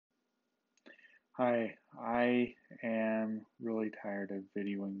Hi, I am really tired of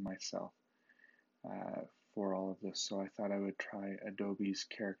videoing myself uh, for all of this, so I thought I would try Adobe's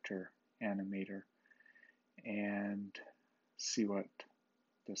character animator and see what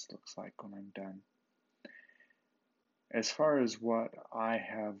this looks like when I'm done. As far as what I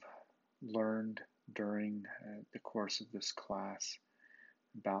have learned during the course of this class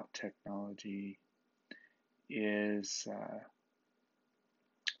about technology is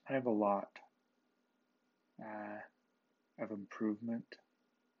I have a lot uh, of improvement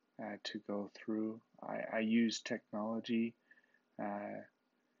to go through. I use technology uh,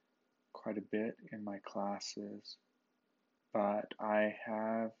 quite a bit in my classes, but I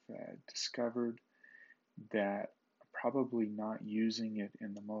have discovered that I'm probably not using it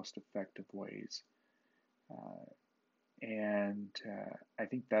in the most effective ways. Uh, and I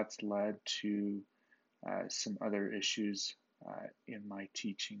think that's led to some other issues in my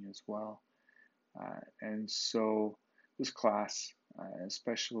teaching as well. And so this class,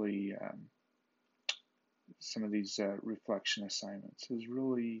 especially some of these reflection assignments, has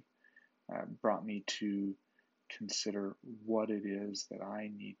really brought me to consider what it is that I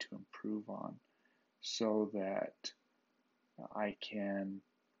need to improve on so that I can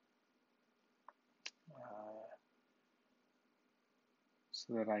uh,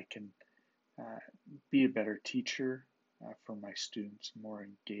 so that I can uh, be a better teacher for my students, more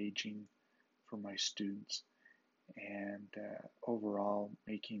engaging for my students, and overall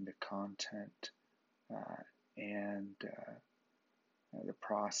making the content uh, and the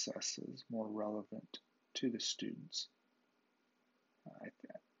processes more relevant to the students.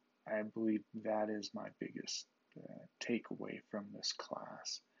 I believe that is my biggest takeaway from this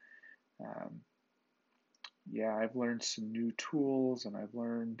class. Um, yeah, I've learned some new tools and I've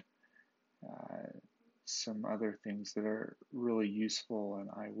learned uh, some other things that are really useful and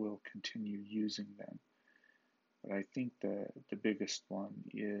I will continue using them. But I think the biggest one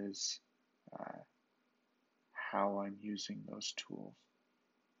is uh, how I'm using those tools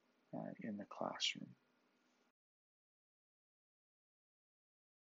in the classroom.